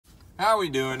How we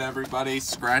doing, everybody?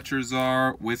 Scratchers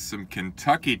are with some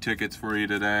Kentucky tickets for you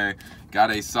today. Got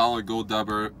a solid gold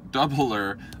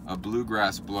doubler, a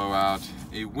bluegrass blowout,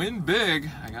 a win big.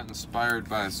 I got inspired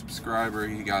by a subscriber.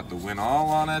 He got the win all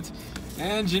on it.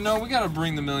 And you know, we got to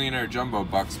bring the Millionaire Jumbo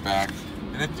Bucks back.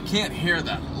 And if you can't hear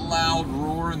that loud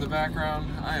roar in the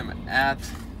background, I am at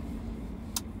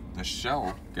the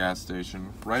Shell gas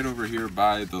station right over here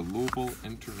by the Louisville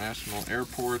International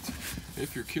Airport,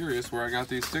 if you're curious where I got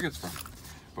these tickets from.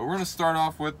 But we're going to start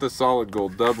off with the solid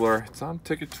gold doubler. It's on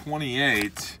ticket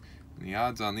 28, and the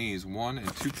odds on these 1 and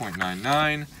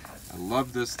 2.99. I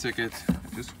love this ticket.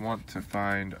 I just want to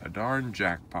find a darn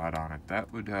jackpot on it.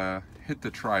 That would hit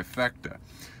the trifecta.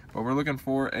 But we're looking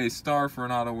for a star for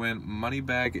an auto win. Money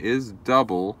bag is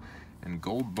double, and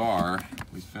gold bar,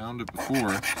 we found it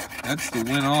before. That's the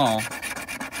win all.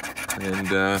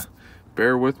 And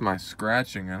bear with my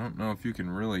scratching. I don't know if you can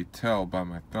really tell by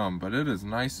my thumb, but it is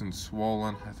nice and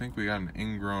swollen. I think we got an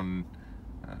ingrown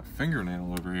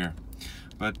fingernail over here.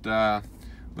 But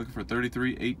looking for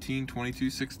 33, 18,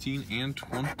 22, 16, and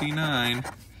 29.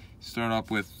 Start off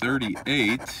with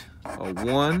 38, a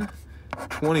 1,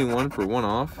 21 for one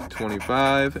off,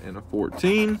 25, and a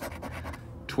 14,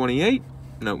 28.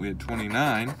 No, we had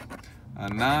 29,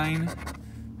 a 9,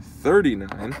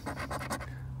 39,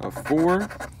 a 4,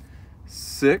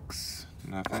 6,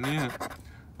 nothing yet,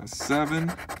 a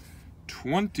 7,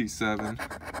 27,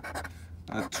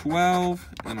 a 12,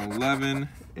 an 11,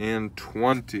 and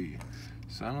 20.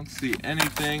 So I don't see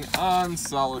anything on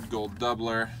solid gold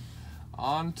doubler.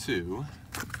 On to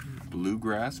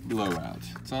bluegrass blowout.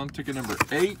 It's on ticket number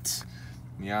 8.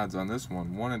 The odds on this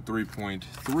one, 1 and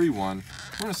 3.31. We're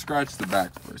gonna scratch the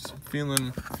back first. Feeling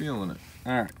it.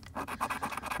 All right.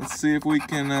 Let's see if we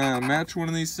can match one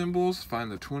of these symbols.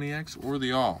 Find the 20X or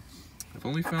the all. I've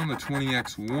only found the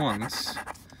 20X once.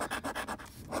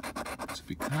 It'd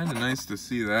be kind of nice to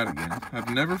see that again.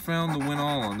 I've never found the win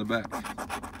all on the back.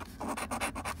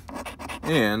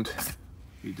 And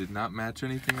we did not match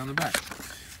anything on the back.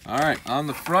 All right, on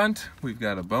the front, we've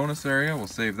got a bonus area. We'll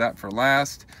save that for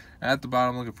last. At the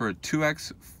bottom, looking for a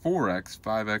 2X, 4X,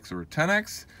 5X, or a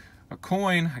 10X. A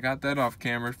coin, I got that off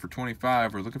camera for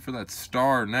 25. We're looking for that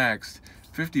star next.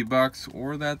 50 bucks,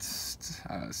 or that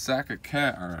sack of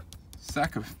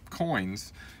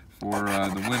coins for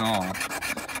the win all.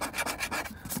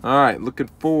 All right,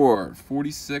 looking for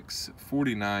 46,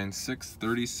 49, 6,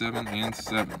 37, and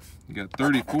 7. You got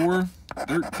 34,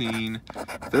 13,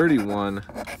 31,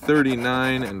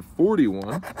 39, and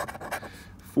 41.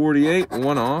 48,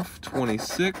 one off,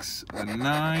 26, a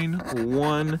 9,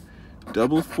 1,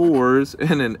 double 4s,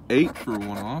 and an 8 for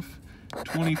one off.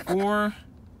 24,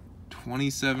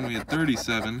 27, we had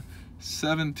 37,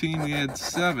 17, we had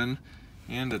 7,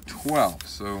 and a 12.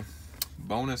 So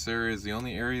bonus area is the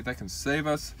only area that can save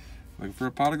us. Looking for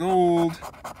a pot of gold.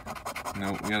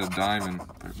 No, we got a diamond.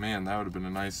 But man, that would have been a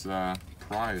nice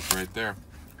prize right there.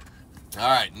 All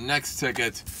right, next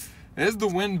ticket is the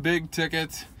win big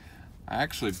ticket. I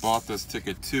actually bought this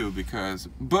ticket too because,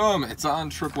 boom, it's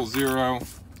on 000.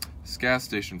 This gas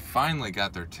station finally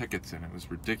got their tickets in. It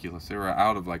was ridiculous. They were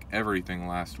out of like everything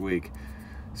last week.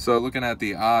 So looking at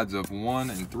the odds of 1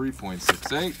 and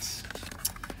 3.68.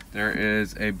 There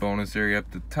is a bonus area up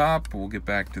the top. We'll get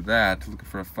back to that. Looking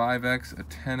for a 5X, a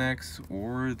 10X,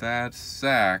 or that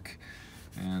sack.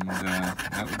 And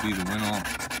that would be the win all.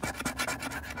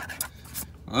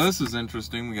 Well, this is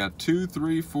interesting. We got 2,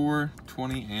 3, 4,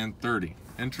 20, and 30.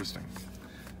 Interesting.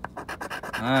 All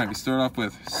right, we start off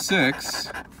with 6,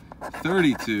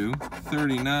 32,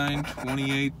 39,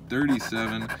 28,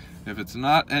 37. If it's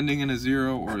not ending in a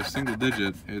 0 or a single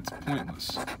digit, it's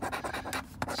pointless.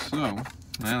 So,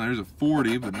 well, there's a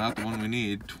 40, but not the one we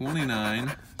need.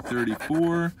 29,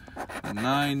 34, a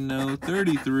 9, no,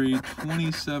 33,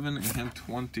 27, and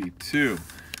 22.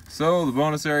 So the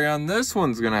bonus area on this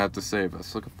one's gonna have to save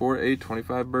us. Looking for a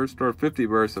 25 burst or a 50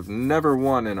 burst. I've never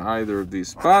won in either of these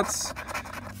spots.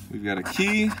 We've got a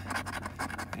key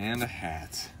and a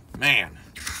hat. Man,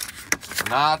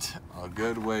 not a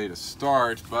good way to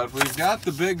start, but we've got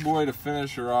the big boy to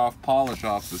finish her off, polish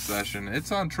off the session.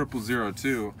 It's on 000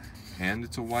 too, and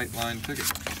it's a white line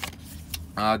ticket.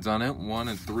 Odds on it, 1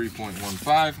 and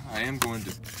 3.15. I am going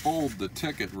to fold the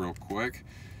ticket real quick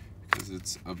because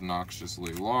it's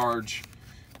obnoxiously large.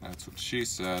 That's what she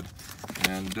said.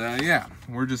 And yeah,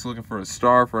 we're just looking for a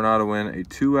star for an auto win, a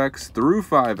 2X through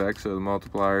 5X are the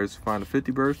multipliers. Find a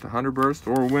 50 burst, 100 burst,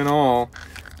 or win all.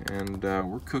 And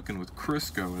we're cooking with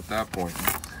Crisco at that point.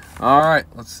 All right,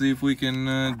 let's see if we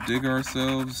can dig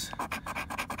ourselves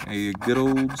a good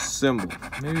old symbol.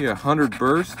 Maybe 100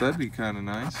 burst, that'd be kind of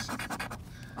nice.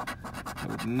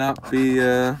 would not be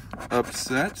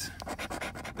upset.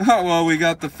 Oh, well, we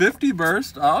got the 50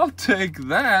 burst. I'll take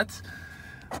that.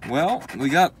 Well, we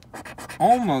got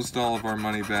almost all of our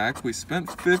money back. We spent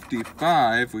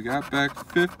 55. We got back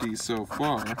 50 so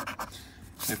far.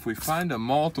 If we find a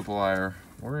multiplier,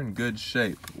 we're in good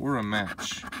shape. We're a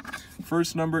match.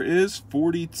 First number is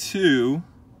 42.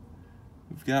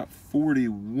 We've got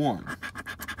 41.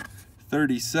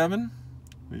 37.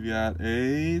 We've got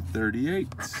a 38.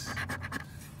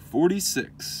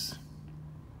 46.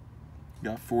 We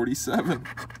got 47.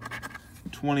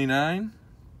 29.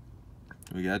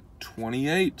 We got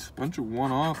 28. Bunch of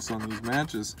one-offs on these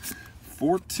matches.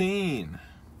 14.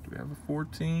 Do we have a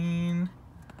 14?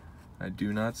 I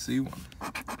do not see one.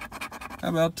 How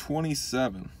about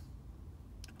 27?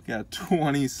 We got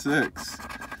 26.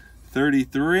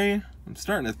 33. I'm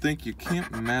starting to think you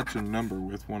can't match a number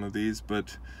with one of these,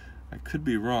 but I could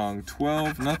be wrong.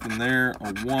 12, nothing there.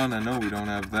 A 1, I know we don't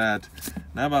have that.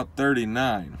 Now about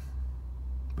 39.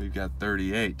 We've got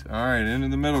 38. All right, into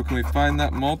the middle. Can we find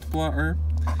that multiplier?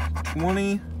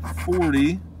 20,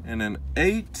 40, and an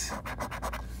 8.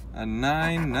 A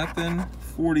 9, nothing.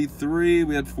 43,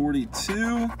 we had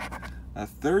 42. A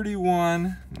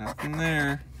 31, nothing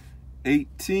there.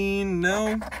 18,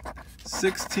 no.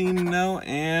 16, no.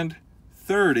 And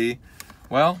 30.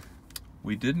 Well,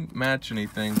 we didn't match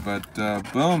anything, but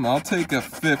boom, I'll take a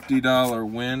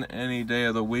 $50 win any day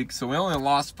of the week. So we only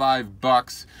lost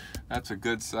 $5. That's a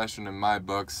good session in my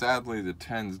book. Sadly, the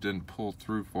 10s didn't pull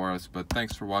through for us, but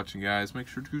thanks for watching, guys. Make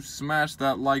sure to smash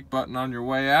that like button on your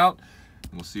way out,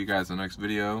 and we'll see you guys in the next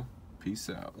video. Peace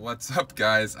out. What's up,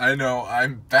 guys? I know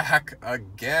I'm back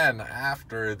again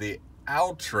after the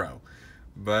outro,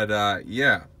 but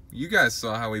yeah, you guys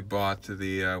saw how we bought to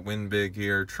the win big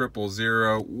here.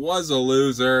 000 was a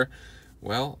loser.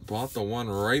 Well, bought the one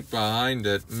right behind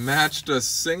it, matched a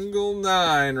single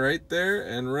 9 right there,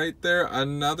 and right there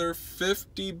another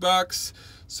 $50.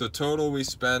 So total we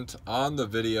spent on the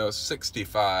video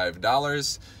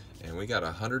 $65, and we got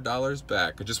 $100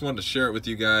 back. I just wanted to share it with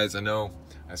you guys. I know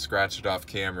I scratched it off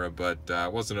camera, but I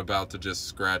wasn't about to just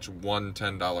scratch one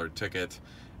 $10 ticket.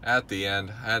 At the end,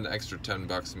 I had an extra 10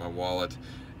 bucks in my wallet,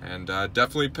 and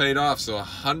definitely paid off. So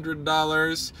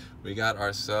 $100, we got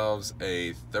ourselves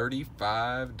a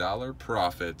 $35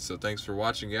 profit. So thanks for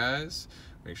watching, guys.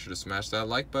 Make sure to smash that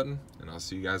like button, and I'll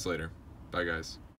see you guys later. Bye, guys.